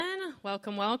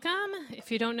Welcome, welcome. If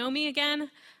you don't know me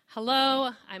again,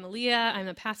 hello, I'm Aaliyah. I'm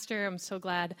a pastor. I'm so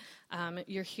glad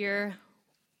you're here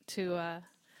to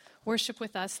worship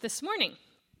with us this morning.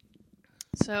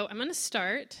 So I'm going to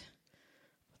start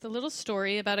with a little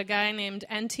story about a guy named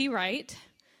N.T. Wright,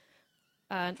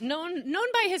 known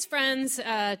by his friends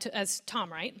as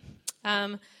Tom Wright.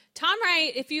 Tom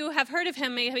Wright, if you have heard of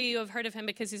him, maybe you have heard of him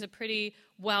because he's a pretty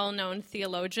well-known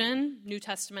theologian, New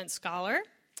Testament scholar,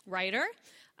 writer.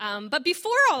 But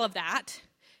before all of that,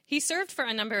 he served for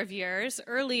a number of years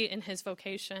early in his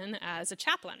vocation as a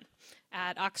chaplain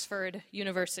at Oxford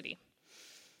University.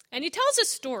 And he tells a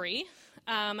story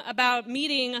about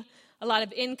meeting a lot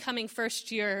of incoming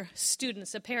first-year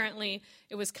students. Apparently,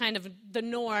 it was kind of the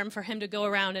norm for him to go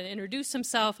around and introduce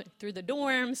himself through the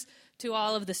dorms to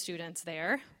all of the students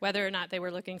there, whether or not they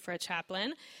were looking for a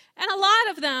chaplain. And a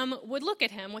lot of them would look at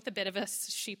him with a bit of a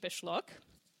sheepish look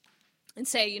and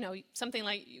say, something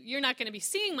like, "You're not going to be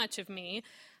seeing much of me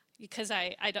because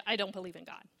I don't believe in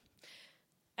God."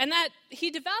 And that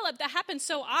happened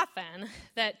so often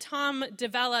that Tom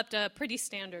developed a pretty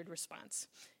standard response.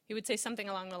 He would say something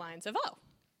along the lines of, "Oh,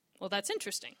 well, that's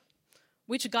interesting.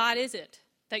 Which God is it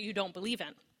that you don't believe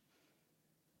in?"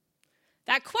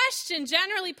 That question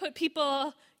generally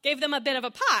gave them a bit of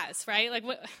a pause, right? Like,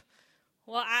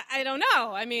 well, I don't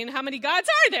know. I mean, how many gods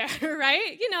are there,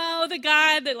 right? The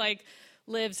God that,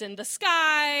 lives in the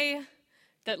sky,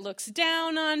 that looks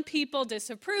down on people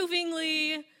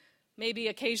disapprovingly, maybe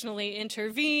occasionally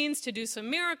intervenes to do some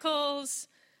miracles.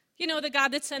 The God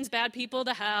that sends bad people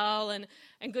to hell and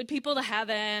good people to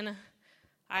heaven.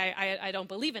 I don't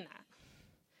believe in that.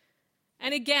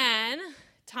 And again,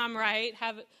 Tom Wright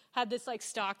had this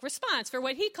stock response for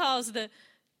what he calls the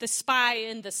spy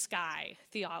in the sky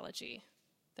theology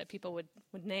that people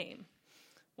would name.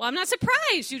 Well, I'm not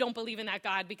surprised you don't believe in that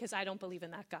God because I don't believe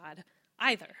in that God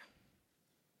either.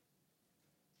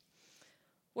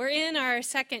 We're in our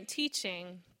second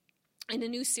teaching in a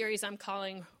new series I'm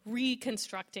calling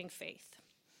Reconstructing Faith.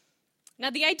 Now,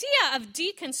 the idea of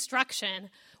deconstruction,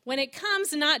 when it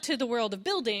comes not to the world of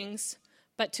buildings,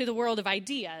 but to the world of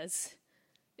ideas,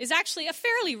 is actually a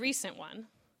fairly recent one.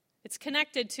 It's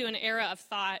connected to an era of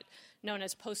thought known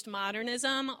as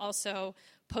postmodernism, also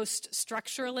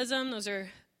post-structuralism. Those are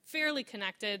fairly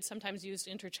connected, sometimes used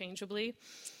interchangeably.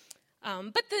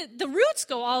 But the roots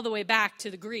go all the way back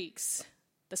to the Greeks,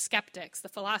 the skeptics, the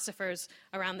philosophers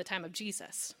around the time of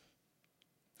Jesus.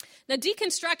 Now,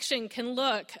 deconstruction can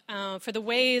look for the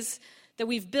ways that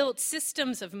we've built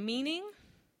systems of meaning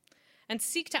and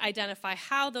seek to identify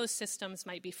how those systems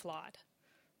might be flawed.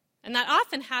 And that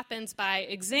often happens by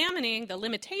examining the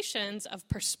limitations of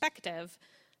perspective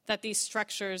that these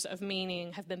structures of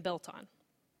meaning have been built on.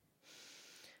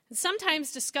 And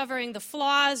sometimes discovering the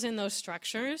flaws in those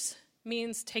structures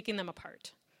means taking them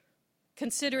apart,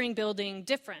 considering building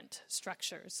different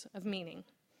structures of meaning.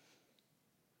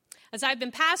 As I've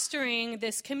been pastoring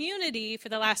this community for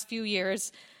the last few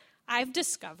years, I've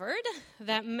discovered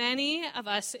that many of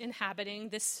us inhabiting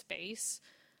this space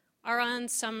are on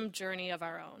some journey of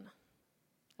our own,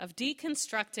 of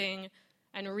deconstructing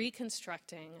and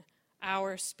reconstructing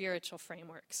our spiritual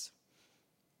frameworks.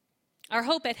 Our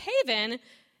hope at Haven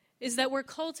is that we're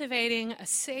cultivating a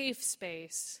safe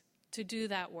space to do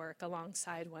that work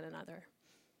alongside one another.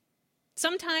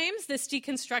 Sometimes this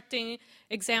deconstructing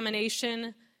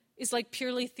examination is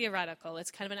purely theoretical.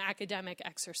 It's kind of an academic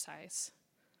exercise.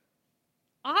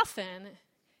 Often,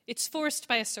 it's forced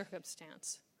by a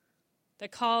circumstance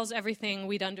that calls everything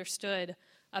we'd understood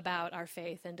about our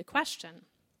faith into question.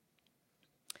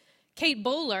 Kate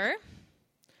Bowler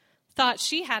thought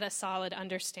she had a solid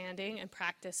understanding and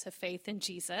practice of faith in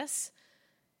Jesus.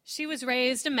 She was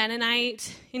raised a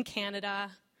Mennonite in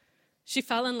Canada. She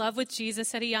fell in love with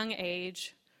Jesus at a young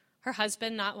age, her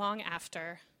husband not long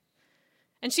after.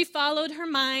 And she followed her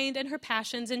mind and her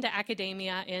passions into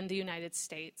academia in the United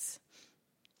States.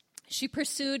 She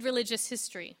pursued religious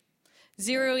history,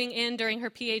 zeroing in during her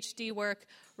PhD work,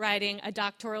 writing a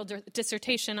doctoral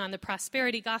dissertation on the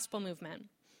prosperity gospel movement.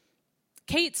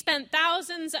 Kate spent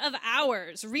thousands of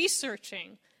hours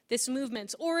researching this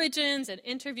movement's origins and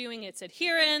interviewing its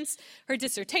adherents. Her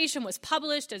dissertation was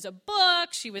published as a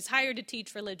book. She was hired to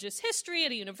teach religious history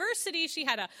at a university. She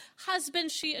had a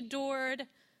husband she adored.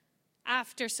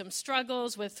 After some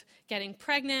struggles with getting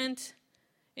pregnant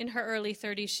in her early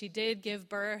 30s, she did give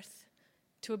birth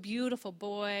to a beautiful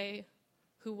boy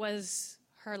who was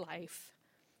her life.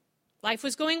 Life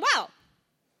was going well.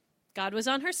 God was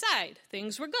on her side.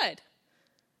 Things were good.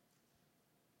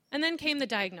 And then came the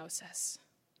diagnosis.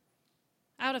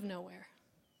 Out of nowhere.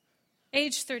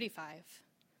 Age 35.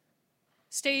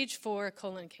 stage 4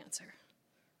 colon cancer.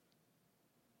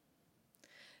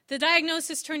 The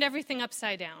diagnosis turned everything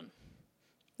upside down,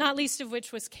 not least of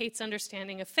which was Kate's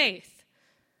understanding of faith.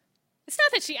 It's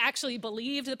not that she actually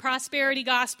believed the prosperity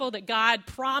gospel, that God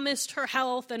promised her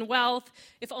health and wealth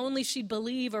if only she'd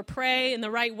believe or pray in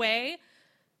the right way.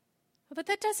 But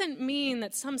that doesn't mean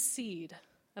that some seed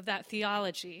of that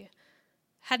theology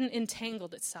hadn't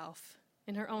entangled itself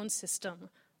in her own system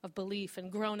of belief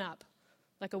and grown up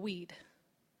like a weed.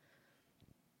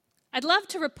 I'd love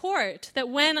to report that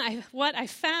what I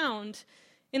found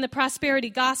in the prosperity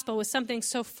gospel was something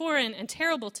so foreign and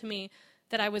terrible to me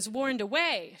that I was warned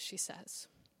away, she says.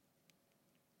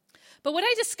 But what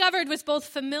I discovered was both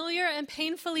familiar and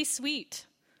painfully sweet.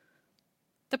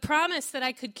 The promise that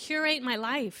I could curate my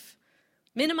life,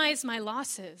 minimize my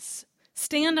losses,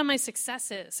 stand on my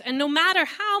successes, and no matter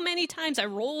how many times I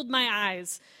rolled my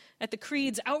eyes at the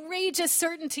creed's outrageous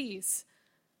certainties,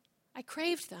 I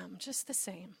craved them just the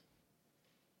same.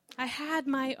 I had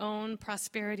my own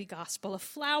prosperity gospel, a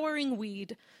flowering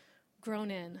weed grown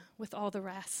in with all the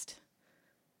rest.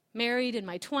 Married in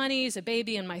my 20s, a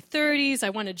baby in my 30s, I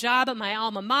won a job at my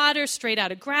alma mater, straight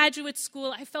out of graduate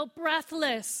school. I felt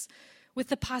breathless with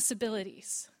the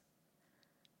possibilities.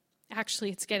 Actually,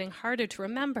 it's getting harder to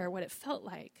remember what it felt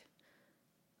like.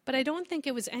 But I don't think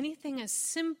it was anything as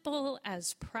simple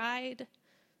as pride.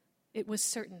 It was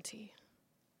certainty,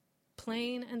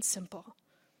 plain and simple.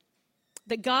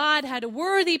 That God had a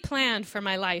worthy plan for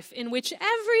my life in which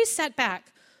every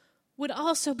setback would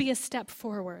also be a step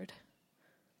forward.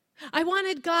 I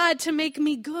wanted God to make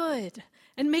me good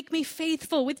and make me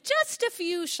faithful with just a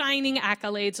few shining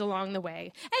accolades along the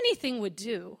way. Anything would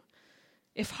do.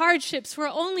 If hardships were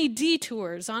only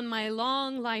detours on my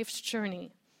long life's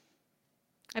journey,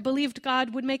 I believed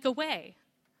God would make a way.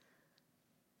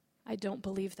 I don't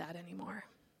believe that anymore.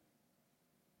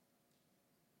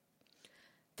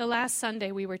 The last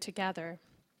Sunday we were together,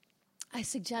 I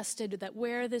suggested that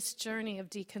where this journey of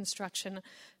deconstruction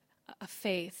of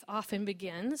faith often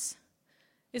begins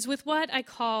is with what I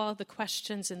call the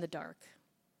questions in the dark.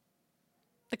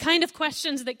 The kind of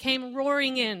questions that came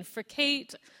roaring in for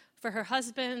Kate, for her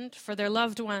husband, for their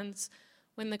loved ones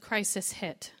when the crisis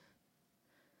hit.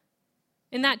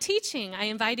 In that teaching, I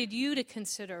invited you to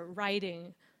consider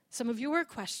writing some of your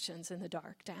questions in the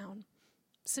dark down,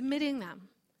 submitting them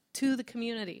to the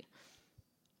community.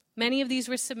 Many of these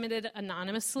were submitted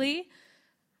anonymously.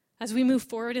 As we move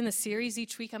forward in the series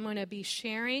each week, I'm going to be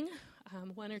sharing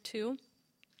one or two,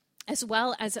 as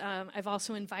well as I've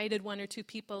also invited one or two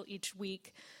people each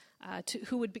week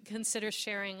who would consider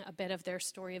sharing a bit of their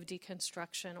story of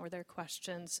deconstruction or their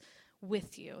questions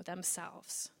with you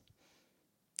themselves.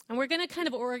 And we're going to kind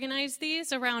of organize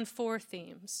these around 4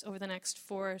 themes over the next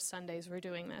 4 Sundays we're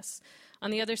doing this.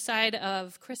 On the other side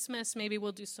of Christmas, maybe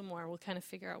we'll do some more. We'll kind of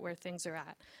figure out where things are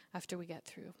at after we get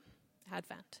through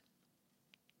Advent.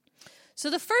 So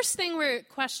the first theme we're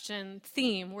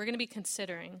going to be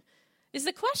considering is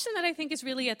the question that I think is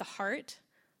really at the heart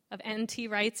of N.T.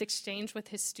 Wright's exchange with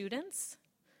his students,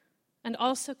 and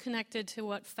also connected to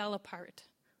what fell apart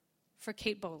for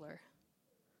Kate Bowler.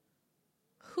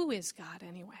 Who is God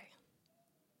anyway?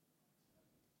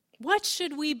 What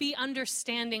should we be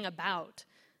understanding about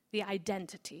the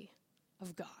identity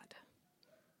of God?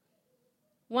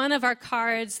 One of our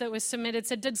cards that was submitted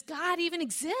said, does God even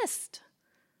exist?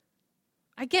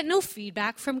 I get no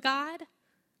feedback from God,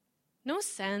 no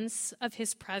sense of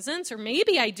his presence, or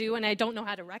maybe I do and I don't know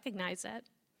how to recognize it.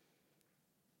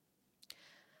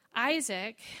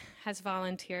 Isaac has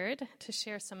volunteered to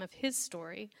share some of his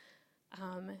story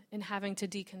in having to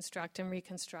deconstruct and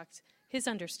reconstruct his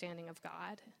understanding of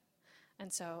God.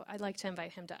 And so I'd like to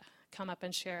invite him to come up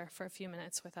and share for a few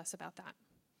minutes with us about that.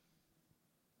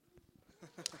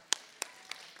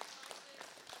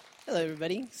 Hello,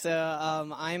 everybody. So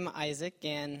I'm Isaac,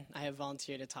 and I have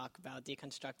volunteered to talk about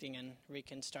deconstructing and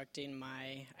reconstructing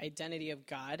my identity of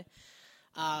God.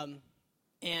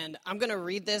 And I'm going to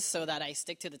read this so that I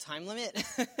stick to the time limit.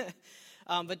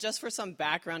 But just for some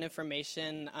background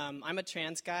information, I'm a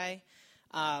trans guy.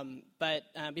 But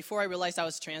before I realized I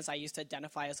was trans, I used to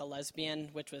identify as a lesbian,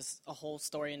 which was a whole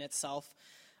story in itself.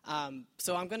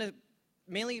 So I'm going to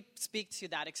mainly speak to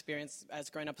that experience as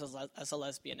growing up as a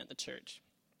lesbian in the church.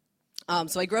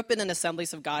 So I grew up in an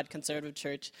Assemblies of God conservative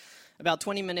church about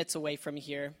 20 minutes away from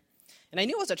here. And I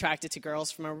knew I was attracted to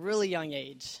girls from a really young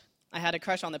age. I had a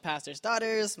crush on the pastor's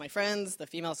daughters, my friends, the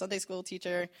female Sunday school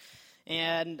teacher.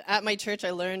 And at my church, I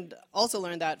also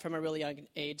learned that from a really young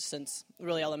age, since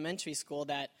really elementary school,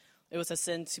 that it was a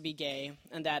sin to be gay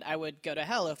and that I would go to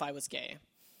hell if I was gay.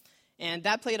 And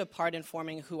that played a part in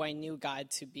forming who I knew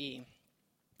God to be.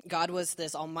 God was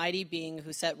this almighty being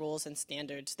who set rules and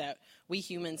standards that we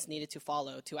humans needed to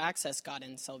follow to access God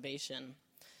and salvation.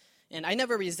 And I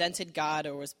never resented God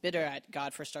or was bitter at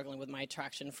God for struggling with my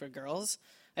attraction for girls.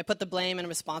 I put the blame and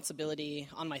responsibility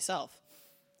on myself.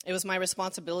 It was my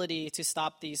responsibility to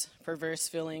stop these perverse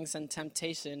feelings and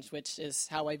temptations, which is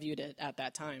how I viewed it at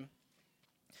that time.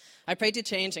 I prayed to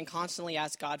change and constantly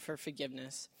asked God for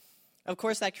forgiveness. Of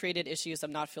course, that created issues of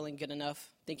not feeling good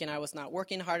enough, thinking I was not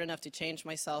working hard enough to change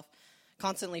myself,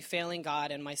 constantly failing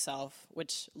God and myself,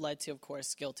 which led to, of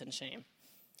course, guilt and shame.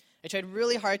 I tried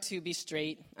really hard to be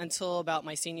straight until about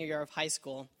my senior year of high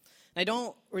school. I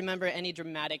don't remember any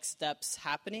dramatic steps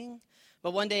happening,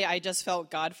 but one day I just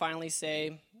felt God finally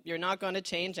say, "You're not going to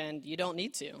change and you don't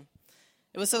need to."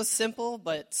 It was so simple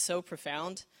but so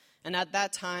profound, and at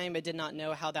that time I did not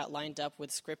know how that lined up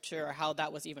with Scripture or how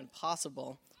that was even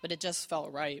possible, but it just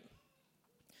felt right.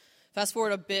 Fast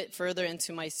forward a bit further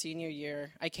into my senior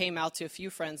year, I came out to a few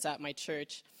friends at my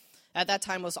church. At that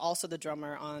time, I was also the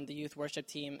drummer on the youth worship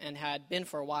team and had been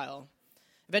for a while.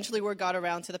 Eventually, word got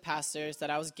around to the pastors that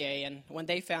I was gay, and when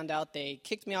they found out, they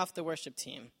kicked me off the worship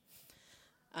team.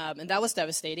 And that was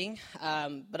devastating,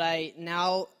 but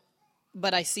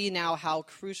I see now how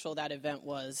crucial that event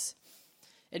was.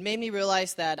 It made me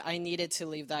realize that I needed to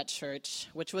leave that church,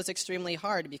 which was extremely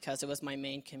hard because it was my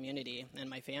main community and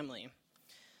my family.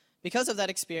 Because of that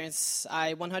experience,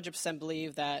 I 100%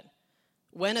 believe that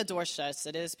when a door shuts,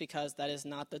 it is because that is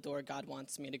not the door God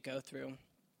wants me to go through.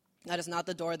 That is not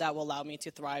the door that will allow me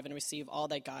to thrive and receive all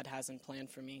that God has in plan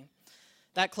for me.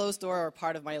 That closed door or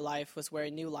part of my life was where a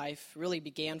new life really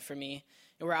began for me,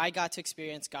 and where I got to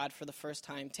experience God for the first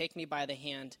time, take me by the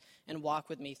hand, and walk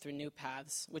with me through new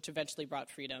paths, which eventually brought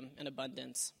freedom and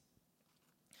abundance.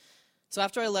 So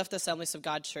after I left the Assemblies of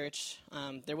God Church,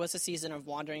 there was a season of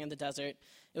wandering in the desert.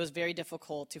 It was very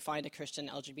difficult to find a Christian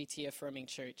LGBT-affirming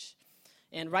church.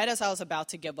 And right as I was about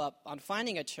to give up on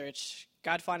finding a church,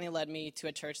 God finally led me to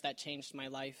a church that changed my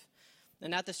life.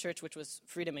 And at this church, which was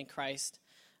Freedom in Christ,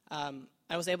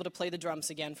 I was able to play the drums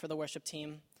again for the worship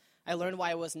team. I learned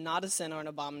why it was not a sin or an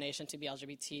abomination to be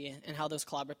LGBT and how those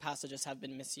clobber passages have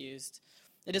been misused.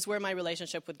 It is where my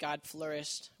relationship with God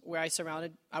flourished, where I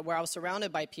was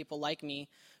surrounded by people like me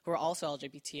who are also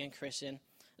LGBT and Christian,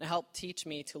 and it helped teach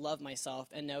me to love myself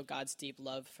and know God's deep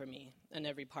love for me and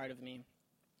every part of me.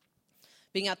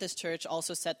 Being at this church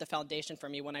also set the foundation for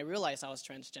me when I realized I was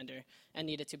transgender and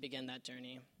needed to begin that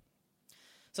journey.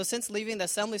 So since leaving the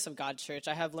Assemblies of God Church,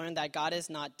 I have learned that God is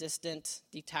not distant,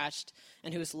 detached,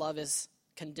 and whose love is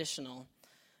conditional.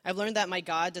 I've learned that my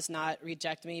God does not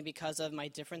reject me because of my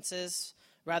differences.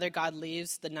 Rather, God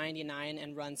leaves the 99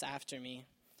 and runs after me.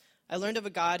 I learned of a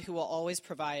God who will always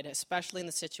provide, especially in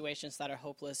the situations that are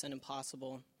hopeless and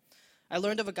impossible. I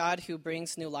learned of a God who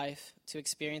brings new life to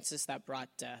experiences that brought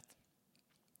death.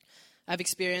 I've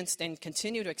experienced and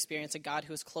continue to experience a God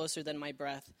who is closer than my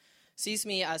breath, sees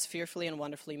me as fearfully and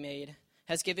wonderfully made,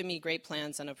 has given me great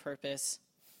plans and a purpose,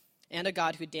 and a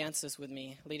God who dances with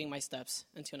me, leading my steps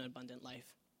into an abundant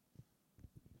life.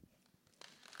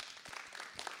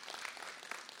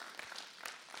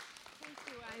 Thank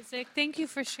you, Isaac. Thank you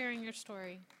for sharing your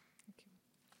story. Thank you.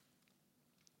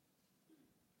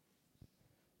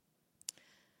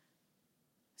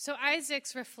 So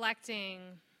Isaac's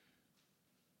reflecting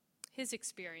his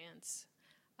experience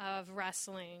of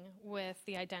wrestling with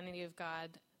the identity of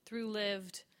God through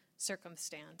lived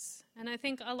circumstance. And I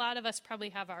think a lot of us probably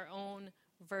have our own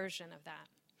version of that.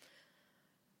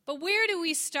 But where do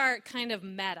we start kind of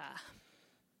meta,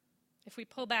 if we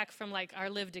pull back from like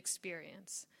our lived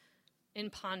experience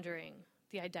in pondering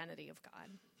the identity of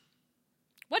God?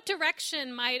 What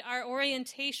direction might our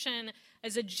orientation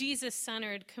as a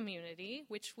Jesus-centered community,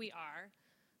 which we are,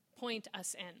 point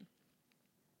us in?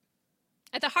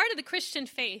 At the heart of the Christian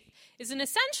faith is an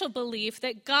essential belief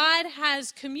that God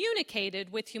has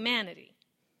communicated with humanity.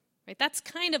 Right? That's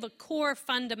kind of a core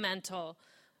fundamental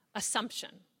assumption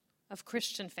of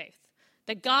Christian faith.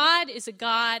 That God is a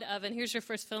God of, and here's your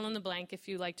first fill in the blank if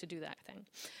you like to do that thing.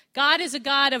 God is a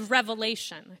God of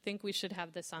revelation. I think we should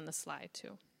have this on the slide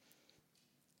too.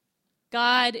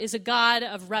 God is a God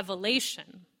of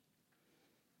revelation.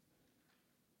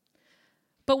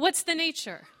 But what's the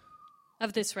nature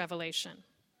of this revelation?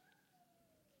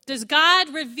 Does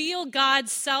God reveal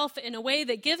God's self in a way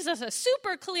that gives us a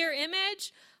super clear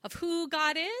image of who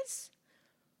God is?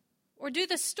 Or do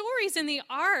the stories in the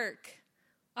arc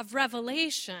of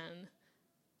Revelation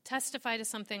testify to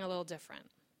something a little different?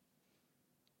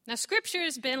 Now, Scripture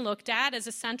has been looked at as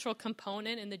a central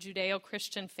component in the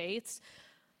Judeo-Christian faiths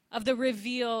of the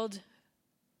revealed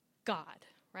God,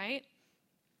 right?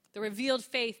 The revealed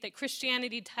faith that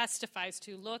Christianity testifies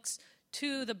to looks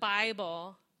to the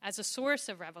Bible as a source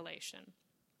of revelation.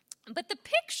 But the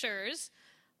pictures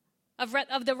of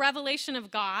the revelation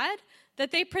of God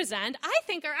that they present, I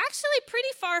think, are actually pretty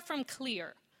far from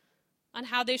clear on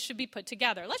how they should be put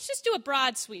together. Let's just do a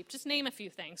broad sweep, just name a few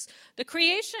things. The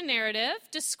creation narrative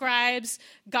describes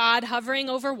God hovering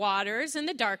over waters in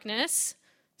the darkness,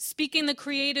 speaking the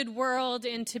created world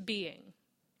into being.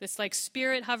 This like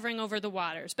spirit hovering over the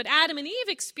waters. But Adam and Eve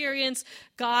experience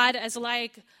God as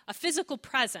like a physical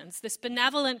presence, this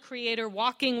benevolent creator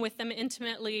walking with them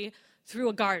intimately through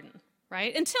a garden,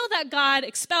 right? Until that God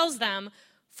expels them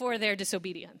for their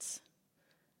disobedience.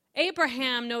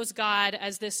 Abraham knows God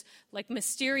as this like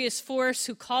mysterious force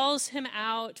who calls him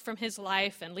out from his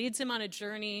life and leads him on a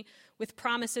journey with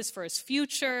promises for his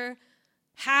future.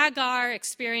 Hagar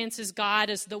experiences God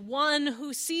as the one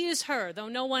who sees her, though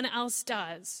no one else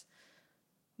does.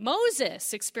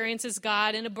 Moses experiences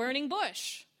God in a burning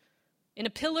bush, in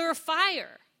a pillar of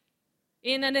fire,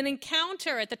 in an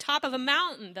encounter at the top of a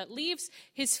mountain that leaves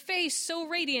his face so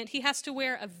radiant he has to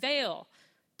wear a veil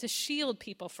to shield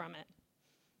people from it.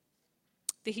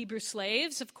 The Hebrew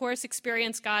slaves, of course,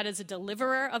 experience God as a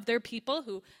deliverer of their people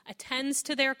who attends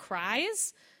to their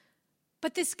cries.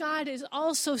 But this God is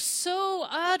also so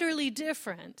utterly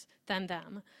different than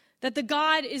them that the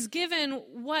God is given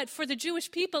what for the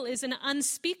Jewish people is an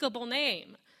unspeakable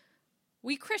name.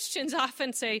 We Christians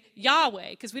often say Yahweh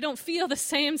because we don't feel the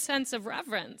same sense of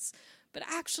reverence. But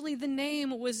actually the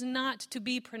name was not to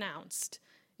be pronounced.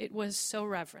 It was so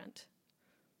reverent,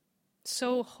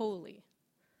 so holy.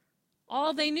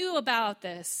 All they knew about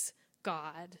this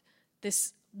God,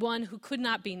 this one who could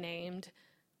not be named,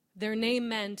 their name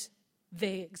meant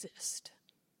they exist.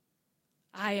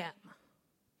 I am.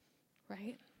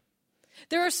 Right?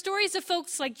 There are stories of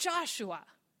folks like Joshua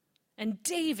and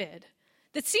David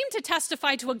that seem to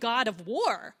testify to a God of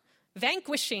war,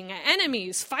 vanquishing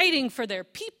enemies, fighting for their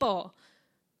people.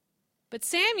 But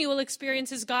Samuel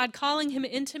experiences God calling him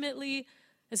intimately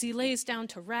as he lays down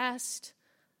to rest.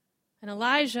 And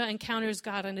Elijah encounters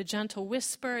God in a gentle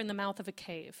whisper in the mouth of a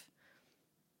cave.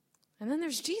 And then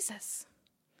there's Jesus.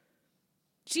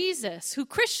 Jesus, who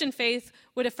Christian faith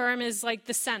would affirm is like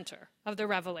the center of the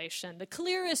revelation, the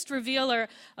clearest revealer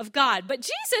of God. But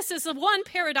Jesus is the one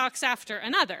paradox after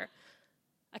another.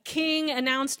 A king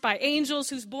announced by angels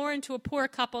who's born to a poor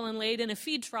couple and laid in a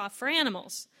feed trough for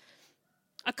animals.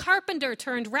 A carpenter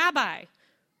turned rabbi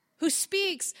who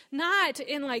speaks not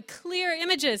in like clear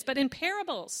images, but in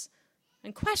parables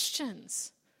and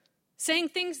questions, saying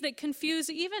things that confuse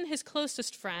even his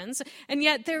closest friends, and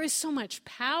yet there is so much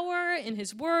power in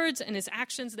his words and his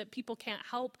actions that people can't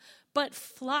help but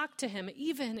flock to him,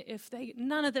 even if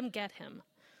none of them get him.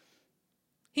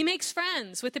 He makes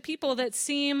friends with the people that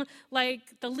seem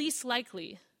like the least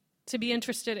likely to be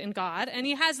interested in God, and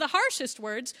he has the harshest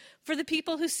words for the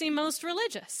people who seem most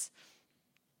religious.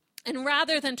 And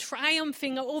rather than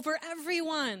triumphing over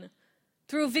everyone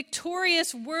through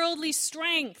victorious worldly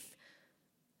strength,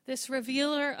 this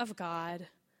revealer of God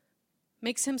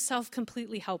makes himself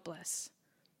completely helpless,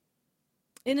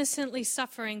 innocently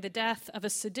suffering the death of a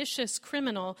seditious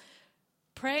criminal,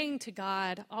 praying to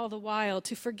God all the while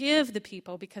to forgive the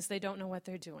people because they don't know what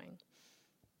they're doing.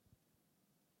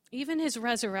 Even his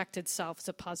resurrected self is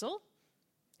a puzzle.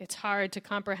 It's hard to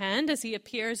comprehend as he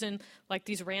appears in like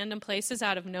these random places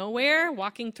out of nowhere,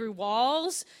 walking through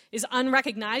walls, is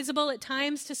unrecognizable at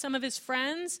times to some of his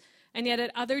friends, and yet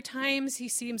at other times he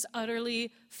seems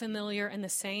utterly familiar and the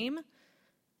same.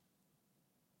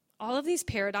 All of these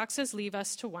paradoxes leave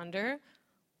us to wonder,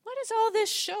 what does all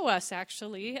this show us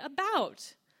actually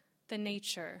about the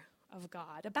nature of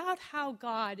God, about how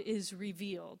God is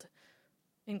revealed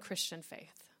in Christian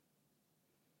faith?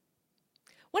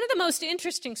 One of the most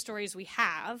interesting stories we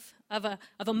have of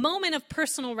a moment of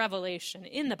personal revelation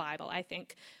in the Bible, I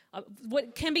think,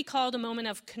 what can be called a moment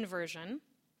of conversion,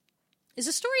 is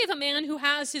a story of a man who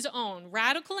has his own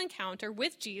radical encounter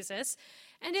with Jesus,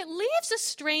 and it leaves a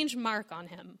strange mark on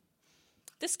him.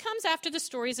 This comes after the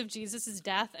stories of Jesus'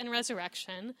 death and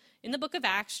resurrection in the book of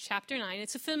Acts, chapter 9.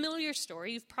 It's a familiar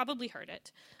story. You've probably heard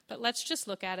it, but let's just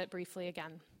look at it briefly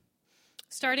again.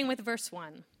 Starting with verse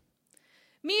 1.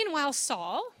 Meanwhile,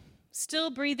 Saul,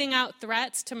 still breathing out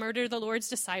threats to murder the Lord's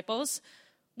disciples,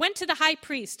 went to the high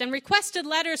priest and requested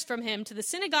letters from him to the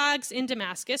synagogues in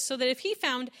Damascus so that if he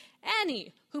found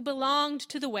any who belonged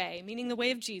to the way, meaning the way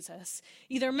of Jesus,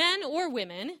 either men or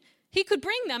women, he could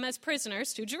bring them as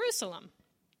prisoners to Jerusalem.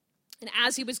 And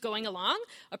as he was going along,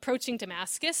 approaching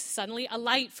Damascus, suddenly a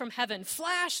light from heaven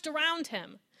flashed around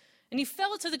him. And he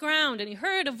fell to the ground, and he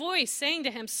heard a voice saying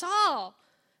to him, "Saul,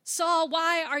 Saul,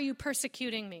 why are you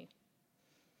persecuting me?"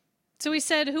 So he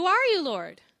said, "Who are you,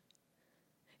 Lord?"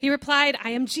 He replied,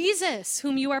 "I am Jesus,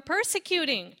 whom you are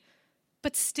persecuting.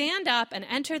 But stand up and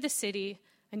enter the city,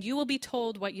 and you will be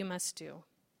told what you must do."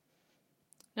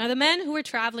 Now the men who were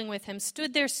traveling with him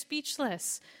stood there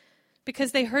speechless,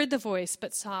 because they heard the voice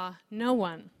but saw no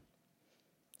one.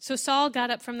 So Saul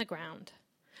got up from the ground,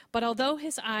 but although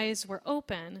his eyes were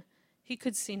open, he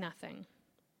could see nothing.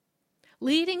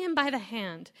 Leading him by the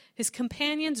hand, his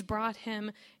companions brought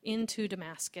him into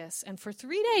Damascus, and for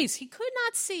 3 days he could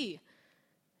not see,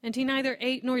 and he neither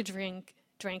ate nor drank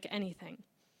anything.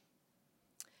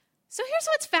 So here's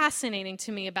what's fascinating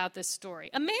to me about this story.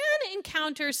 A man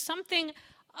encounters something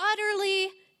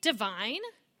utterly divine,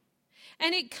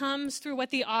 and it comes through what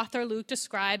the author Luke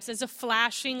describes as a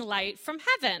flashing light from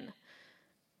heaven.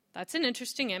 That's an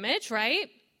interesting image,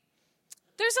 right?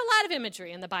 There's a lot of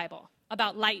imagery in the Bible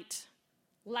about light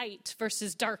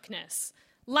versus darkness.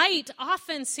 Light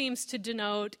often seems to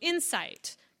denote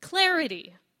insight,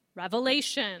 clarity,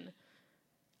 revelation.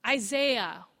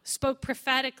 Isaiah spoke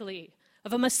prophetically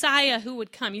of a Messiah who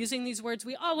would come, using these words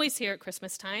we always hear at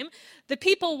Christmas time. "The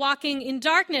people walking in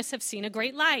darkness have seen a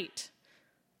great light.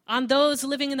 On those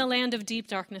living in the land of deep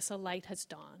darkness, a light has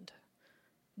dawned."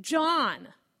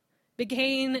 John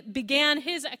began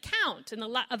his account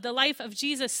of the life of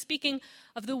Jesus, speaking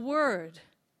of the Word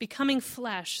becoming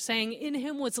flesh, saying, "In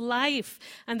him was life,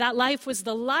 and that life was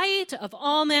the light of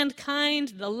all mankind.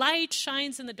 The light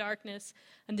shines in the darkness,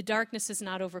 and the darkness has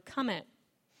not overcome it."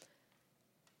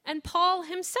 And Paul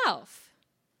himself,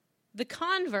 the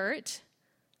convert,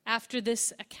 after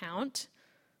this account,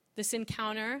 this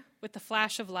encounter with the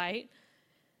flash of light,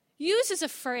 uses a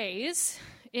phrase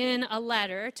in a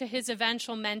letter to his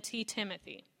eventual mentee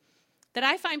Timothy that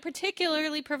I find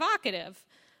particularly provocative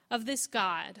of this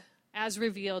God as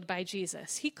revealed by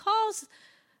Jesus. He calls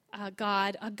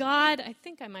God a God, I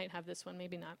think I might have this one,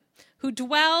 maybe not, who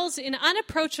dwells in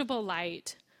unapproachable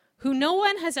light, who no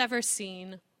one has ever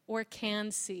seen or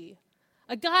can see.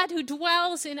 A God who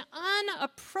dwells in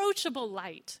unapproachable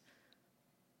light,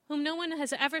 whom no one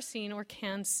has ever seen or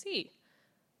can see.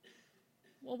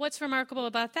 Well, what's remarkable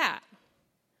about that?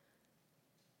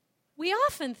 We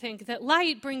often think that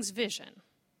light brings vision.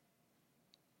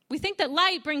 We think that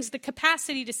light brings the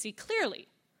capacity to see clearly.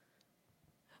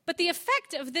 But the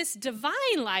effect of this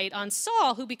divine light on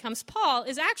Saul, who becomes Paul,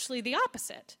 is actually the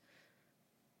opposite.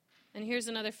 And here's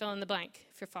another fill in the blank,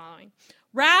 if you're following.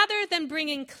 Rather than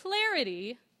bringing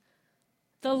clarity,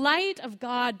 the light of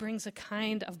God brings a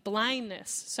kind of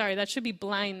blindness. Sorry, that should be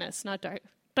blindness, not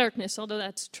darkness, although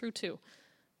that's true too.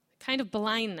 A kind of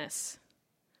blindness.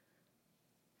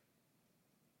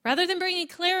 Rather than bringing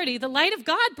clarity, the light of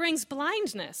God brings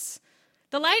blindness.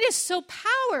 The light is so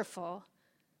powerful,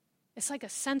 it's like a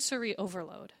sensory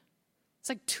overload. It's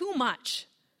like too much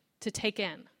to take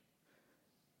in.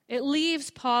 It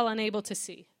leaves Paul unable to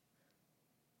see,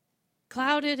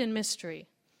 clouded in mystery.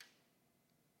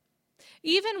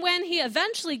 Even when he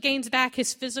eventually gains back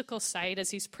his physical sight, as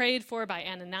he's prayed for by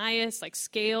Ananias, like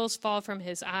scales fall from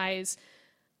his eyes,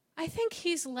 I think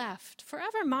he's left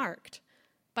forever marked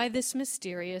by this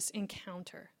mysterious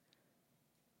encounter.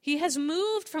 He has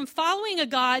moved from following a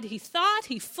God he thought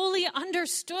he fully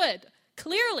understood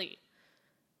clearly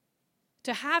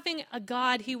to having a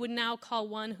God he would now call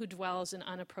one who dwells in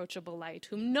unapproachable light,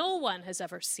 whom no one has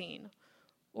ever seen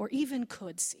or even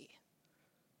could see.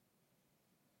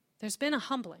 There's been a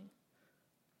humbling.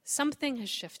 Something has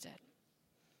shifted.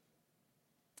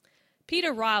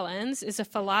 Peter Rollins is a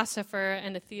philosopher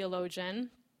and a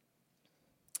theologian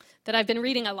that I've been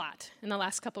reading a lot in the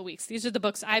last couple weeks. These are the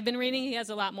books I've been reading. He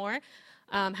has a lot more.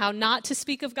 How Not to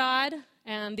Speak of God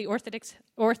and The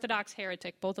Orthodox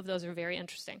Heretic. Both of those are very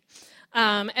interesting.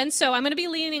 And so I'm going to be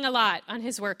leaning a lot on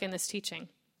his work in this teaching.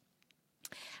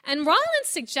 And Rollins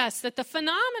suggests that the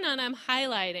phenomenon I'm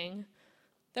highlighting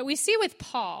that we see with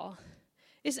Paul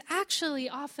is actually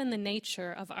often the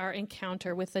nature of our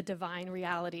encounter with the divine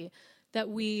reality that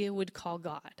we would call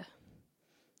God.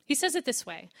 He says it this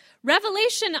way: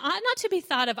 revelation ought not to be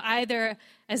thought of either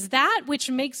as that which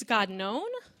makes God known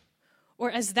or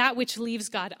as that which leaves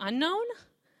God unknown,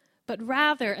 but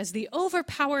rather as the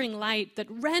overpowering light that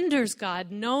renders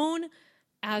God known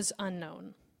as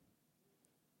unknown.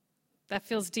 That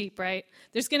feels deep, right?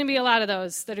 There's going to be a lot of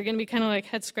those that are going to be kind of like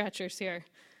head scratchers here.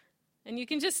 And you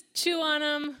can just chew on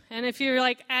them, and if you're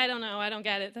like, I don't know, I don't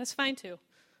get it, that's fine too.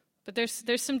 But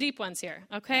there's some deep ones here,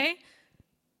 okay?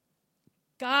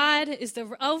 God is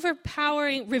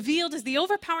revealed as the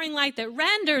overpowering light that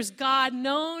renders God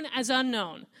known as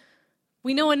unknown.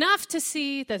 We know enough to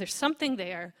see that there's something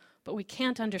there, but we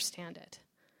can't understand it.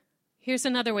 Here's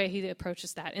another way he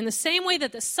approaches that. In the same way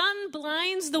that the sun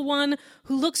blinds the one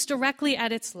who looks directly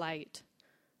at its light,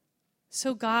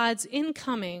 so God's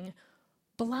incoming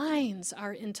blinds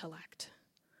our intellect.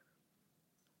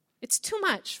 It's too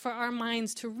much for our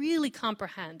minds to really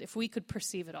comprehend if we could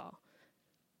perceive it all.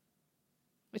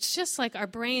 It's just like our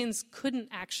brains couldn't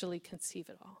actually conceive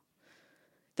it all.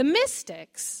 The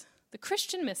mystics, the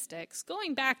Christian mystics,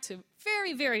 going back to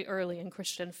very, very early in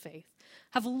Christian faith,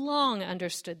 have long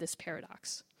understood this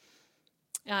paradox.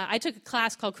 I took a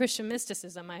class called Christian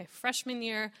Mysticism my freshman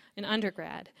year in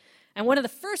undergrad, and one of the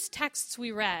first texts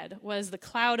we read was The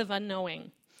Cloud of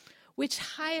Unknowing, which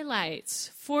highlights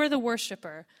for the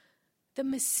worshiper the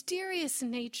mysterious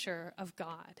nature of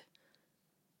God.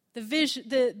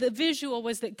 The visual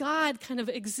was that God kind of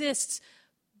exists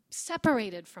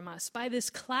separated from us by this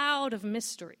cloud of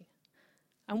mystery.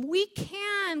 And we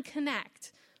can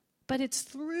connect, but it's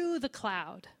through the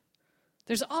cloud.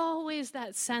 There's always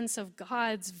that sense of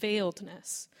God's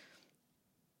veiledness.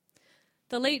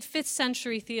 The late 5th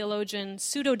century theologian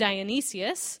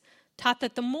Pseudo-Dionysius taught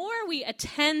that the more we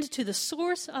attend to the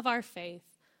source of our faith,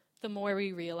 the more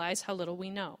we realize how little we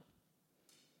know.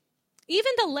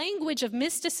 Even the language of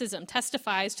mysticism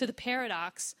testifies to the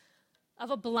paradox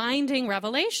of a blinding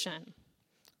revelation.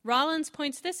 Rollins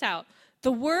points this out.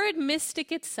 The word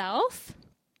mystic itself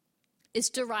is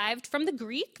derived from the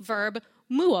Greek verb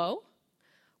muo,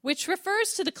 which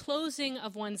refers to the closing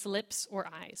of one's lips or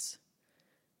eyes.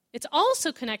 It's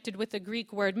also connected with the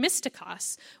Greek word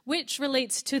mystikos, which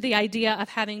relates to the idea of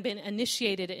having been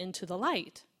initiated into the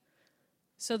light.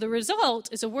 So the result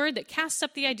is a word that casts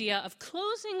up the idea of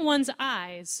closing one's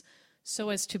eyes so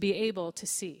as to be able to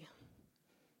see.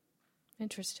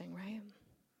 Interesting, right?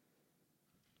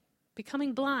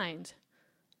 Becoming blind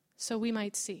so we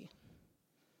might see.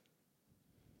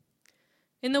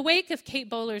 In the wake of Kate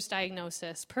Bowler's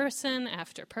diagnosis, person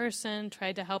after person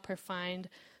tried to help her find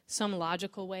some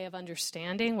logical way of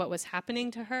understanding what was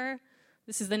happening to her.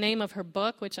 This is the name of her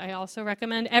book, which I also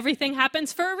recommend. Everything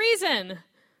Happens for a Reason.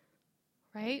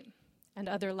 Right? And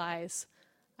Other Lies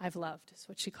I've Loved is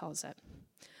what she calls it.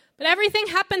 But Everything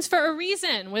Happens for a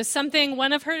Reason was something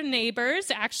one of her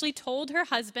neighbors actually told her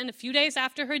husband a few days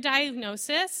after her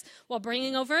diagnosis while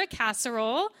bringing over a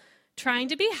casserole, trying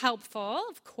to be helpful,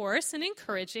 of course, and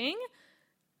encouraging.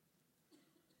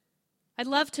 I'd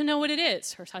love to know what it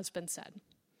is, her husband said.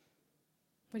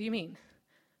 What do you mean?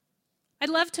 I'd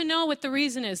love to know what the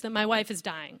reason is that my wife is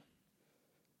dying.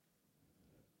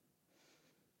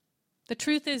 The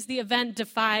truth is, the event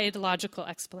defied logical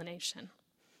explanation.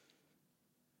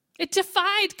 It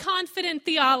defied confident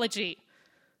theology.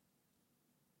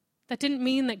 That didn't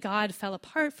mean that God fell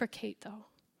apart for Kate, though.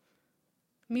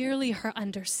 Merely her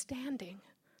understanding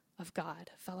of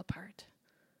God fell apart.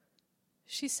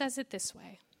 She says it this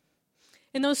way.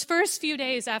 In those first few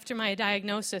days after my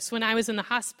diagnosis, when I was in the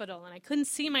hospital and I couldn't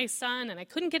see my son and I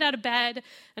couldn't get out of bed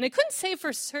and I couldn't say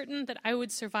for certain that I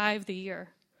would survive the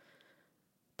year,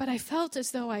 but I felt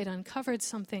as though I'd uncovered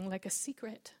something like a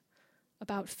secret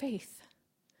about faith.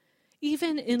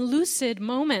 Even in lucid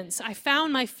moments, I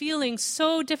found my feelings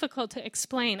so difficult to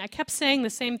explain. I kept saying the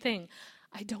same thing.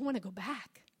 I don't want to go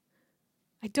back.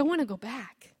 I don't want to go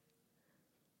back.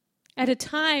 At a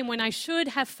time when I should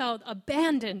have felt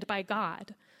abandoned by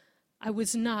God, I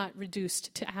was not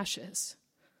reduced to ashes.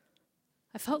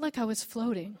 I felt like I was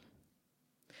floating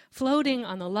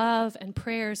on the love and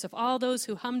prayers of all those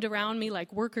who hummed around me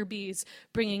like worker bees,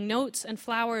 bringing notes and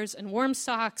flowers and warm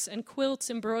socks and quilts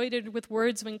embroidered with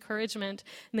words of encouragement,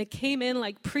 and they came in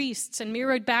like priests and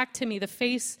mirrored back to me the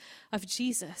face of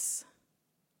Jesus.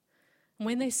 And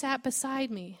when they sat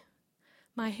beside me,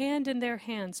 my hand in their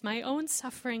hands, my own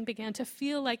suffering began to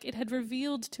feel like it had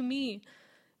revealed to me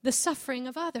the suffering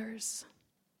of others.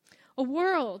 A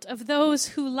world of those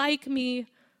who, like me,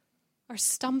 are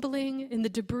stumbling in the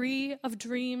debris of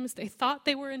dreams they thought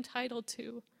they were entitled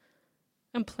to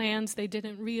and plans they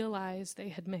didn't realize they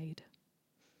had made.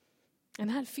 And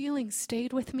that feeling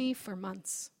stayed with me for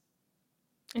months.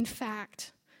 In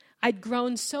fact, I'd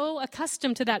grown so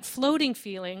accustomed to that floating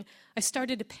feeling, I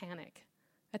started to panic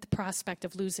at the prospect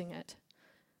of losing it.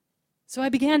 So I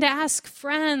began to ask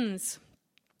friends,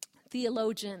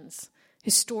 theologians,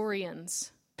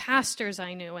 historians, pastors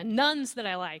I knew, and nuns that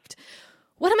I liked,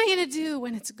 what am I going to do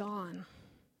when it's gone?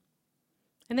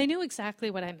 And they knew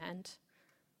exactly what I meant,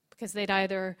 because they'd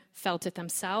either felt it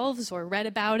themselves or read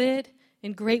about it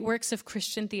in great works of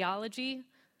Christian theology.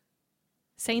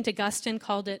 St. Augustine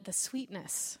called it the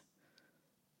sweetness.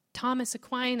 Thomas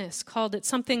Aquinas called it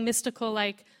something mystical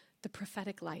like the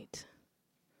prophetic light.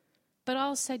 But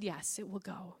all said, yes, it will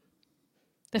go.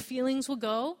 The feelings will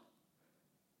go.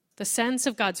 The sense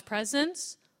of God's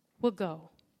presence will go.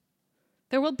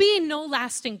 There will be no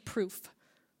lasting proof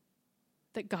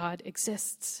that God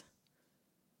exists.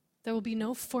 There will be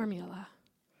no formula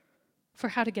for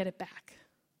how to get it back.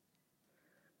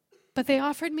 But they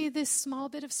offered me this small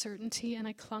bit of certainty, and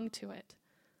I clung to it.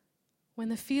 When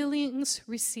the feelings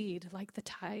recede like the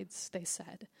tides, they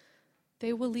said,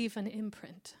 they will leave an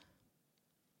imprint.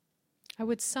 I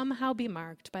would somehow be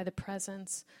marked by the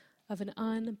presence of an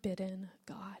unbidden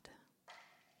God.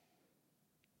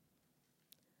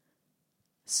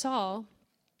 Saul,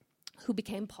 who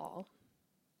became Paul,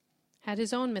 had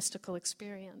his own mystical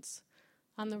experience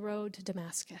on the road to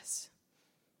Damascus.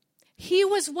 He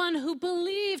was one who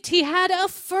believed he had a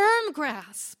firm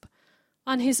grasp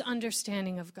on his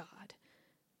understanding of God.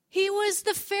 He was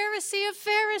the Pharisee of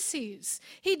Pharisees.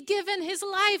 He'd given his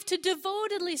life to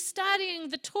devotedly studying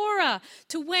the Torah,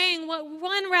 to weighing what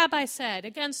one rabbi said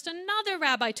against another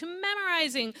rabbi, to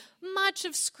memorizing much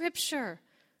of Scripture,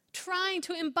 trying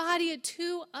to embody it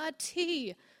to a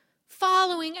T,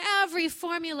 following every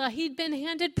formula he'd been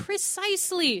handed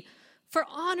precisely for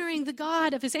honoring the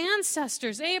God of his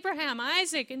ancestors, Abraham,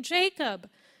 Isaac, and Jacob.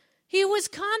 He was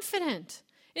confident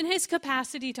in his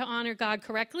capacity to honor God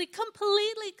correctly,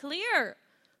 completely clear,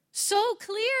 so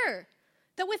clear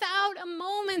that without a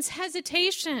moment's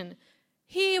hesitation,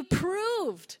 he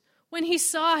approved when he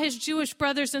saw his Jewish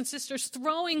brothers and sisters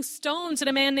throwing stones at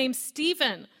a man named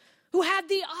Stephen, who had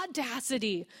the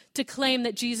audacity to claim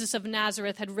that Jesus of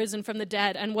Nazareth had risen from the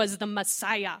dead and was the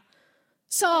Messiah.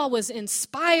 Saul was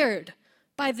inspired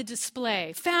by the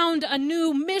display, found a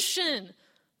new mission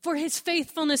for his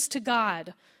faithfulness to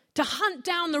God, to hunt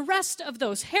down the rest of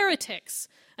those heretics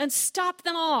and stop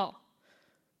them all.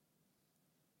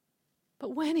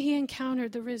 But when he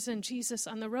encountered the risen Jesus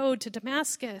on the road to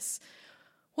Damascus,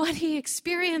 what he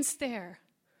experienced there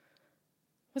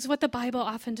was what the Bible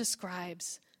often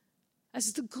describes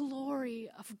as the glory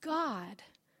of God.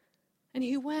 And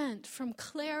he went from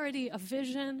clarity of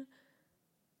vision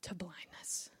to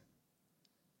blindness.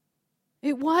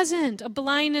 It wasn't a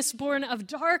blindness born of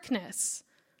darkness,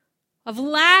 of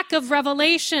lack of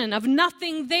revelation, of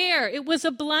nothing there. It was a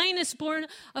blindness born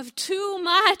of too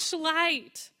much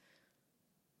light.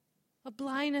 A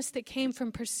blindness that came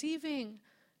from perceiving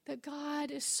that God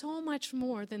is so much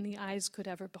more than the eyes could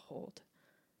ever behold.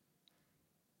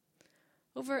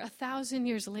 Over 1,000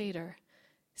 years later,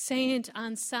 Saint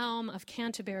Anselm of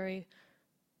Canterbury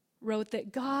wrote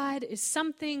that God is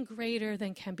something greater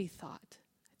than can be thought.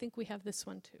 I think we have this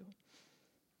one too.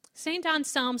 Saint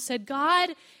Anselm said,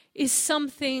 God is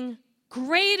something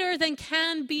greater than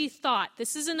can be thought.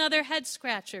 This is another head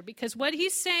scratcher, because what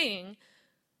he's saying,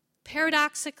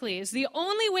 paradoxically, is the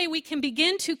only way we can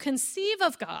begin to conceive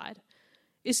of God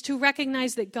is to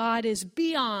recognize that God is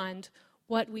beyond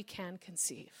what we can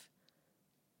conceive.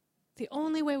 The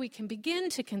only way we can begin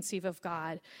to conceive of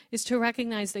God is to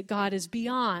recognize that God is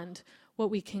beyond what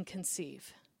we can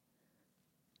conceive.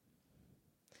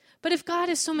 But if God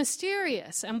is so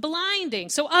mysterious and blinding,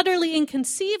 so utterly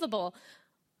inconceivable,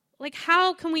 like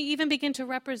how can we even begin to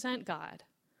represent God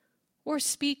or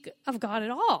speak of God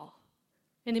at all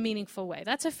in a meaningful way?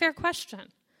 That's a fair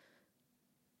question.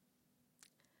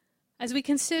 As we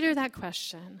consider that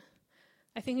question,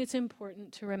 I think it's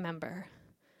important to remember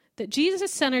that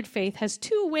Jesus-centered faith has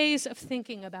two ways of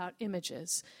thinking about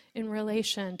images in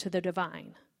relation to the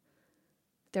divine.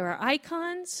 There are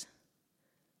icons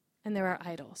and there are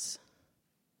idols.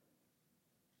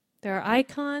 There are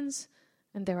icons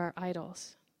and there are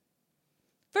idols.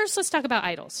 First, let's talk about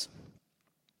idols.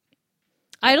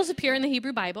 Idols appear in the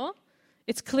Hebrew Bible.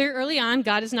 It's clear early on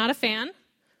God is not a fan,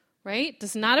 right?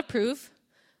 Does not approve.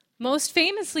 Most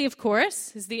famously, of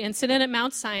course, is the incident at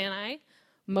Mount Sinai.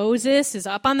 Moses is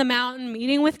up on the mountain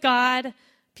meeting with God.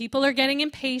 People are getting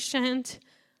impatient,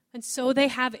 and so they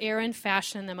have Aaron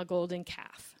fashion them a golden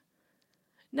calf.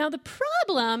 Now, the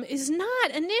problem is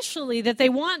not initially that they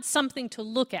want something to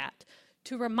look at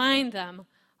to remind them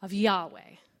of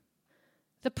Yahweh.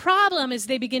 The problem is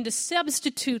they begin to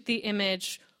substitute the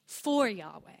image for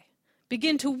Yahweh,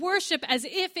 begin to worship as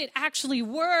if it actually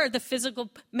were the physical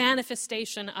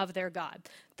manifestation of their God.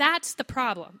 That's the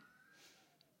problem.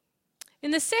 In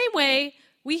the same way,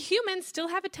 we humans still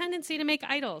have a tendency to make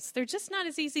idols. They're just not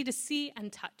as easy to see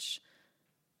and touch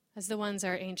as the ones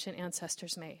our ancient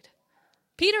ancestors made.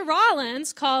 Peter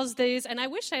Rollins calls these, and I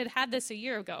wish I had had this a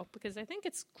year ago because I think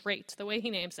it's great the way he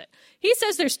names it. He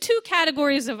says there's two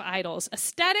categories of idols,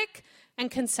 aesthetic and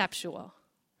conceptual.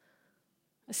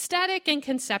 Aesthetic and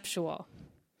conceptual.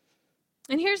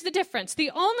 And here's the difference.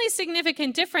 The only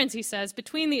significant difference, he says,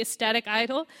 between the aesthetic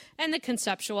idol and the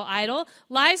conceptual idol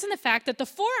lies in the fact that the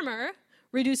former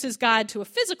reduces God to a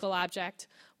physical object,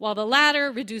 while the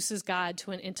latter reduces God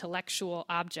to an intellectual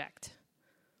object.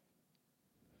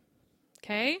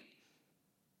 Okay?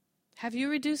 Have you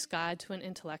reduced God to an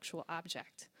intellectual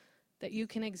object that you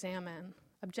can examine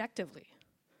objectively?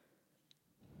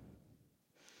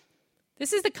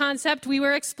 This is the concept we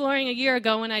were exploring a year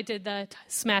ago when I did the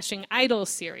Smashing Idols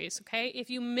series, okay?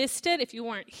 If you missed it, if you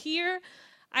weren't here,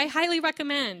 I highly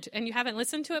recommend, and you haven't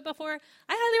listened to it before,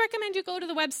 I highly recommend you go to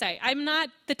the website. I'm not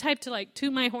the type to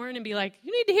toot my horn and be like,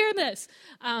 you need to hear this.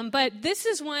 But this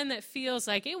is one that feels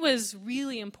like it was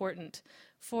really important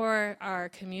for our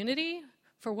community,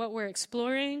 for what we're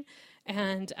exploring,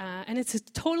 and it's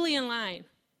totally in line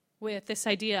with this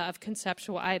idea of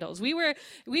conceptual idols. We were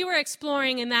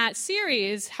exploring in that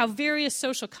series how various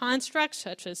social constructs,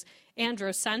 such as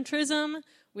androcentrism,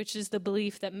 which is the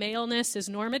belief that maleness is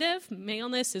normative,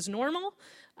 maleness is normal,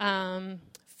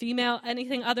 female,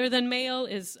 anything other than male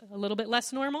is a little bit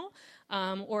less normal,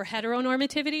 or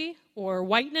heteronormativity, or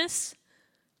whiteness,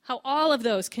 how all of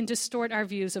those can distort our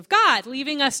views of God,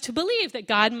 leaving us to believe that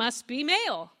God must be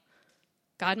male,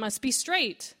 God must be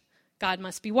straight, God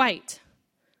must be white.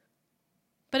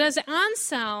 But as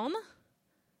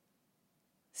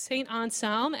St.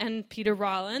 Anselm and Peter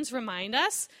Rollins remind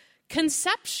us,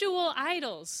 conceptual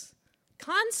idols,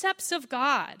 concepts of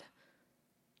God,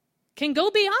 can go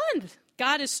beyond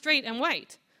God is straight and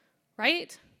white,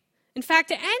 right? In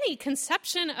fact, any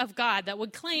conception of God that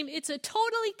would claim it's a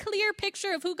totally clear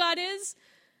picture of who God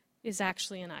is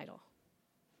actually an idol.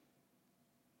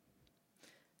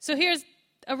 So here's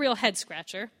a real head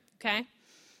scratcher, okay?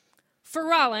 For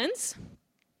Rollins,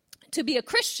 to be a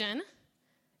Christian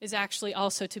is actually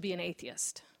also to be an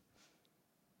atheist.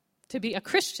 To be a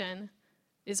Christian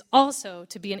is also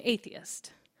to be an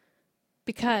atheist,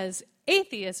 because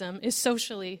atheism is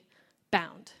socially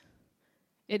bound.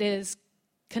 It is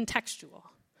contextual.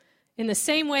 In the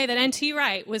same way that N.T.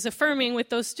 Wright was affirming with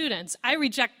those students, I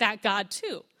reject that God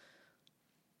too.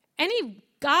 Any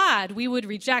God we would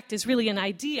reject is really an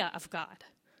idea of God,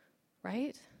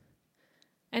 right?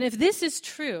 And if this is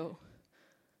true,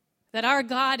 that our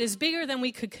God is bigger than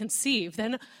we could conceive,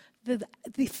 then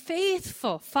the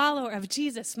faithful follower of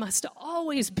Jesus must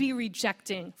always be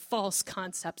rejecting false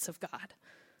concepts of God.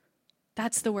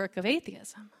 That's the work of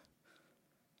atheism.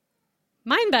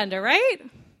 Mindbender, right?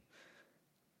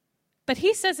 But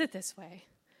he says it this way.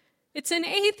 It's an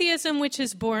atheism which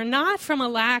is born not from a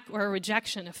lack or a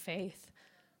rejection of faith,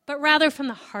 but rather from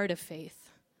the heart of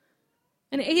faith.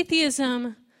 An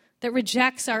atheism that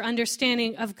rejects our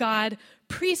understanding of God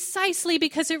precisely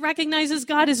because it recognizes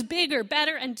God is bigger,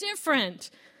 better, and different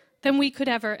than we could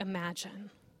ever imagine.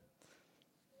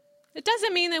 It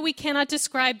doesn't mean that we cannot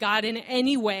describe God in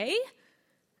any way,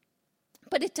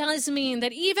 but it does mean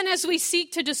that even as we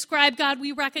seek to describe God,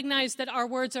 we recognize that our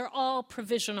words are all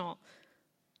provisional,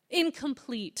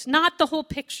 incomplete, not the whole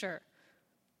picture.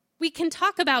 We can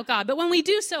talk about God, but when we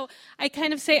do so, I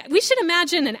kind of say, we should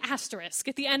imagine an asterisk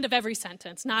at the end of every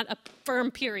sentence, not a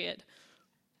firm period,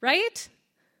 right?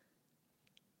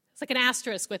 It's like an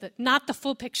asterisk with it, not the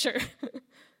full picture.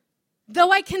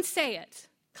 Though I can say it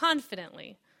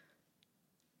confidently.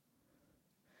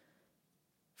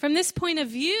 From this point of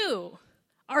view,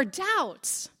 our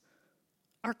doubts,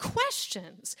 our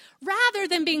questions, rather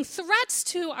than being threats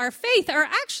to our faith, are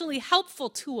actually helpful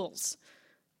tools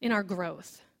in our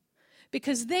growth,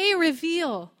 because they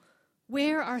reveal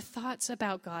where our thoughts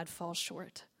about God fall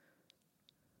short.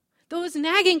 Those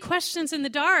nagging questions in the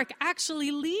dark actually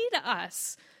lead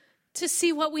us to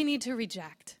see what we need to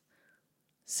reject,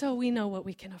 so we know what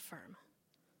we can affirm.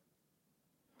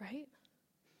 Right?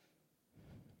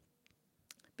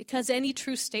 Because any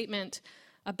true statement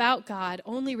about God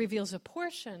only reveals a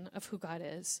portion of who God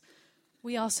is,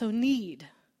 we also need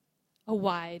a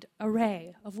wide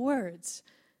array of words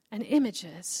and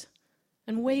images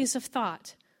and ways of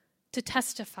thought to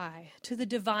testify to the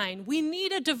divine. We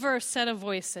need a diverse set of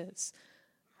voices.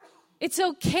 It's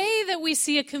okay that we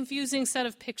see a confusing set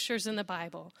of pictures in the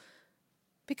Bible,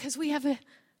 because we have a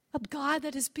God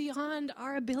that is beyond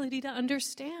our ability to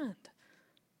understand.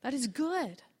 That is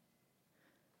good.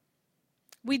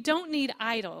 We don't need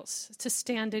idols to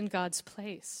stand in God's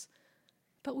place,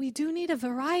 but we do need a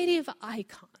variety of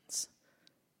icons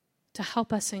to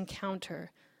help us encounter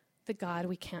the God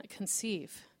we can't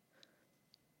conceive.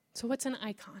 So what's an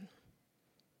icon?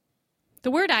 The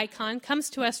word icon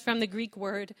comes to us from the Greek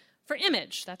word for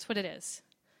image. That's what it is.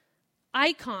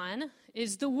 Icon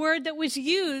is the word that would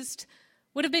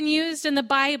have been used in the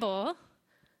Bible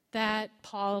that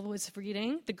Paul was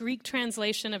reading, the Greek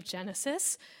translation of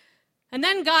Genesis. And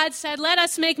then God said, let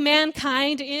us make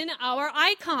mankind in our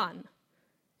icon,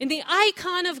 In the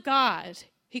icon of God,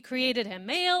 he created him.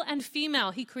 Male and female,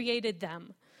 he created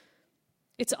them.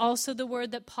 It's also the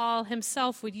word that Paul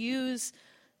himself would use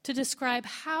to describe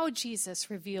how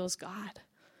Jesus reveals God.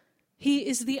 He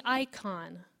is the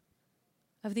icon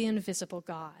of the invisible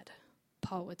God,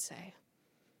 Paul would say.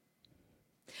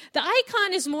 The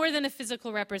icon is more than a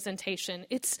physical representation.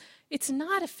 It's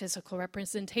not a physical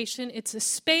representation. It's a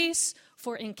space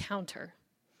for encounter.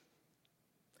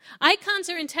 Icons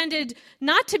are intended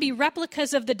not to be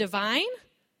replicas of the divine.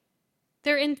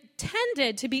 They're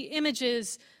intended to be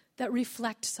images that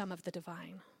reflect some of the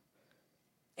divine.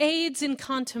 Aids in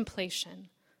contemplation,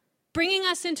 bringing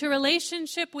us into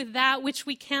relationship with that which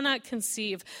we cannot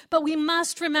conceive. But we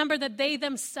must remember that they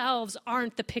themselves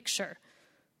aren't the picture.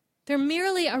 They're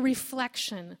merely a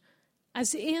reflection,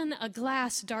 as in a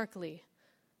glass darkly,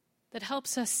 that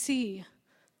helps us see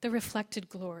the reflected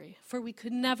glory, for we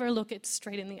could never look it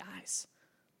straight in the eyes.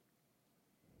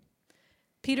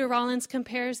 Peter Rollins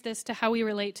compares this to how we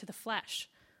relate to the flesh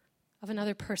of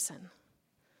another person.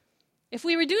 If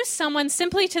we reduce someone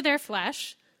simply to their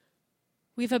flesh,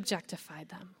 we've objectified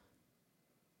them.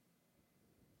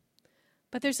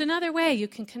 But there's another way you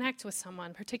can connect with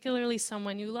someone, particularly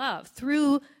someone you love,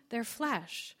 through their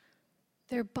flesh,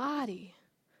 their body,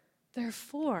 their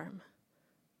form,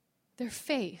 their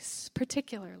face,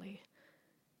 particularly,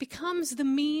 becomes the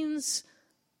means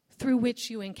through which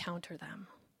you encounter them.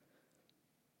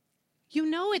 You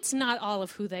know it's not all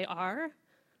of who they are,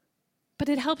 but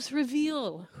it helps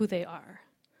reveal who they are.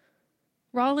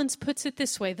 Rollins puts it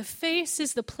this way: the face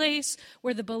is the place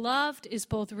where the beloved is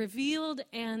both revealed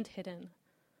and hidden.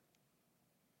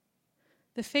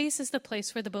 The face is the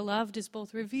place where the beloved is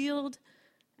both revealed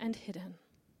and hidden,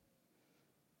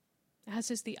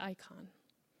 as is the icon.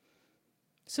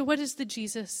 So what does the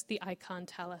Jesus, the icon,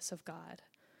 tell us of God?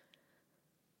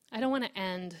 I don't want to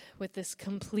end with this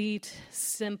complete,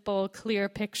 simple, clear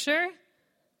picture.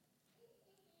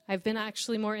 I've been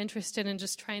actually more interested in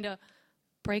just trying to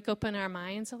break open our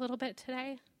minds a little bit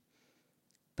today.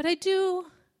 But I don't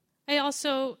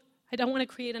want to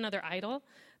create another idol,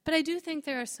 but I do think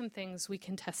there are some things we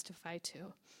can testify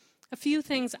to. A few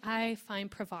things I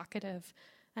find provocative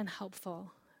and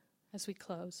helpful as we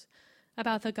close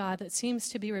about the God that seems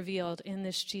to be revealed in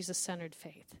this Jesus-centered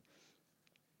faith.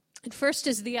 And first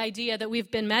is the idea that we've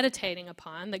been meditating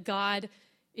upon, that God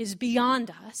is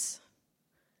beyond us.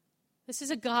 This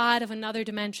is a God of another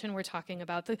dimension we're talking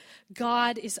about. The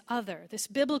God is other. This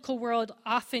biblical word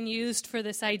often used for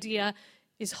this idea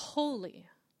is holy.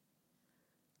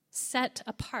 Set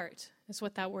apart is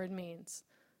what that word means.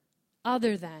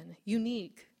 Other than,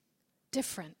 unique,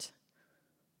 different.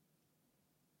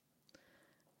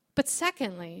 But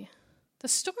secondly, the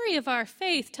story of our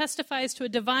faith testifies to a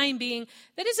divine being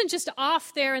that isn't just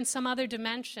off there in some other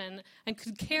dimension and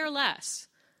could care less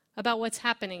about what's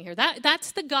happening here.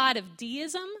 That's the God of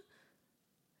deism.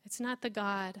 It's not the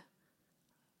God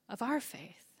of our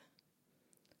faith.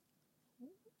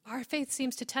 Our faith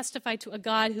seems to testify to a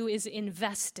God who is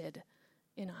invested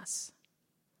in us.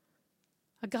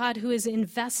 A God who is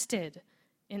invested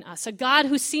in us. A God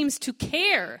who seems to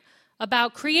care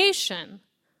about creation,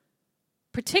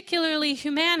 particularly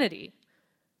humanity.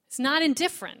 It's not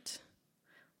indifferent.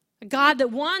 A God that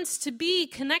wants to be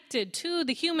connected to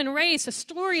the human race, a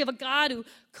story of a God who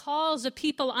calls a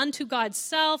people unto God's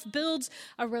self, builds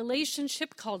a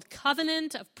relationship called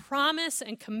covenant of promise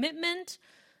and commitment,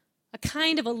 a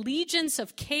kind of allegiance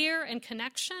of care and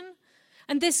connection.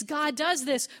 And this God does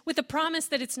this with the promise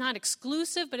that it's not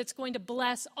exclusive, but it's going to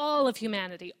bless all of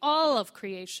humanity, all of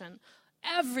creation.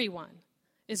 Everyone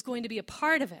is going to be a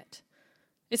part of it.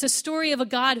 It's a story of a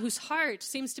God whose heart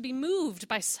seems to be moved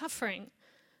by suffering.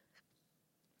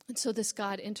 And so this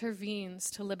God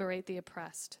intervenes to liberate the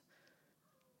oppressed.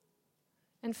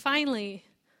 And finally,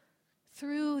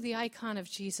 through the icon of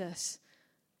Jesus,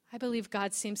 I believe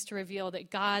God seems to reveal that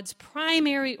God's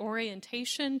primary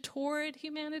orientation toward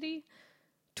humanity,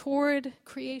 toward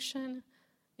creation,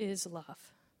 is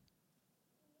love.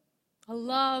 A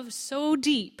love so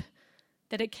deep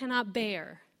that it cannot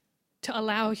bear to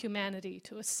allow humanity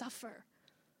to suffer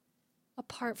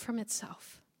apart from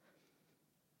itself.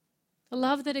 A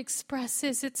love that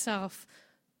expresses itself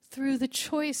through the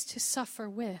choice to suffer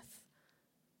with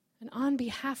and on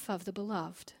behalf of the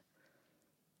beloved.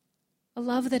 A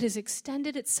love that has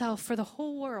extended itself for the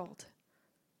whole world.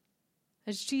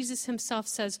 As Jesus himself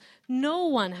says, no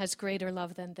one has greater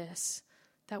love than this,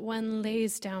 that one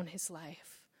lays down his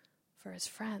life for his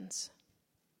friends.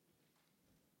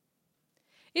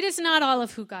 It is not all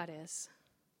of who God is.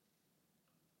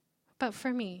 But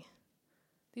for me,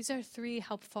 these are three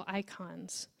helpful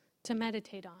icons to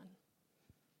meditate on.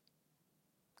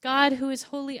 God who is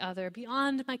wholly other,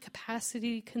 beyond my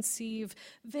capacity to conceive,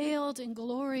 veiled in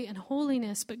glory and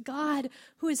holiness, but God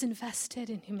who is invested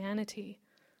in humanity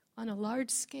on a large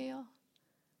scale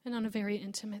and on a very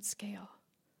intimate scale.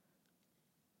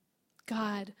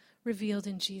 God revealed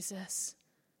in Jesus,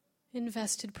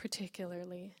 invested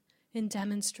particularly in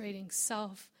demonstrating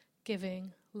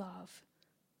self-giving love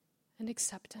and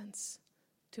acceptance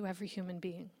to every human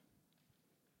being.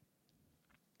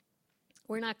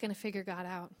 We're not going to figure God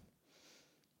out.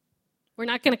 We're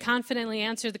not going to confidently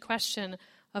answer the question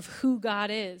of who God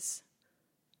is.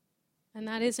 And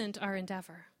that isn't our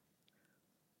endeavor.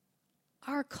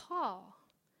 Our call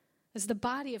as the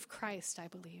body of Christ, I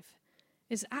believe,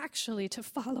 is actually to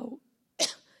follow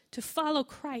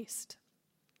Christ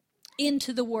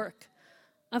into the work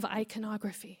of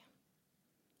iconography.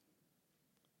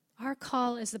 Our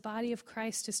call as the body of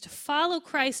Christ is to follow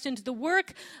Christ into the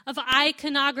work of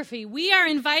iconography. We are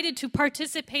invited to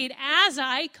participate as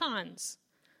icons,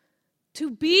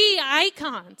 to be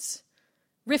icons,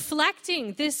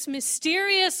 reflecting this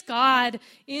mysterious God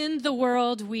in the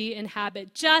world we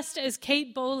inhabit, just as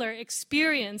Kate Bowler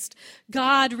experienced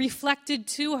God reflected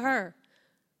to her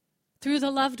through the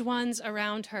loved ones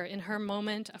around her in her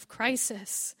moment of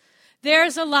crisis.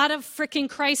 There's a lot of freaking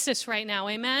crisis right now,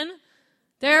 amen?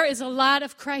 There is a lot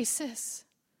of crisis.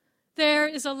 There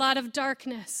is a lot of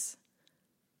darkness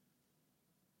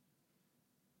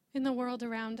in the world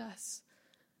around us.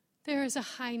 There is a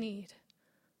high need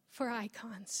for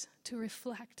icons to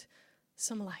reflect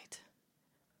some light.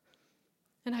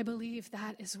 And I believe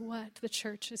that is what the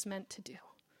church is meant to do.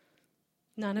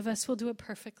 None of us will do it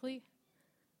perfectly.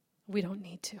 We don't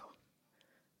need to.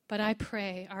 But I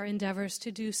pray our endeavors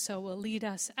to do so will lead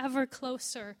us ever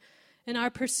closer in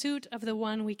our pursuit of the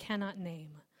one we cannot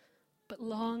name, but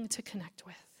long to connect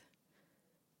with.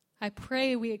 I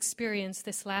pray we experience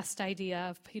this last idea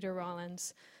of Peter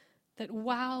Rollins, that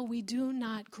while we do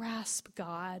not grasp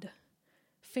God,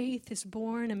 faith is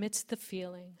born amidst the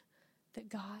feeling that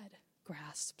God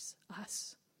grasps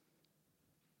us.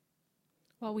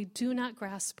 While we do not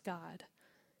grasp God,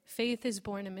 faith is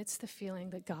born amidst the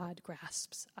feeling that God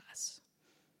grasps us.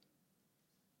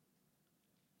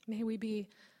 May we be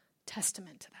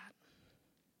testament to that.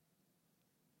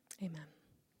 Amen.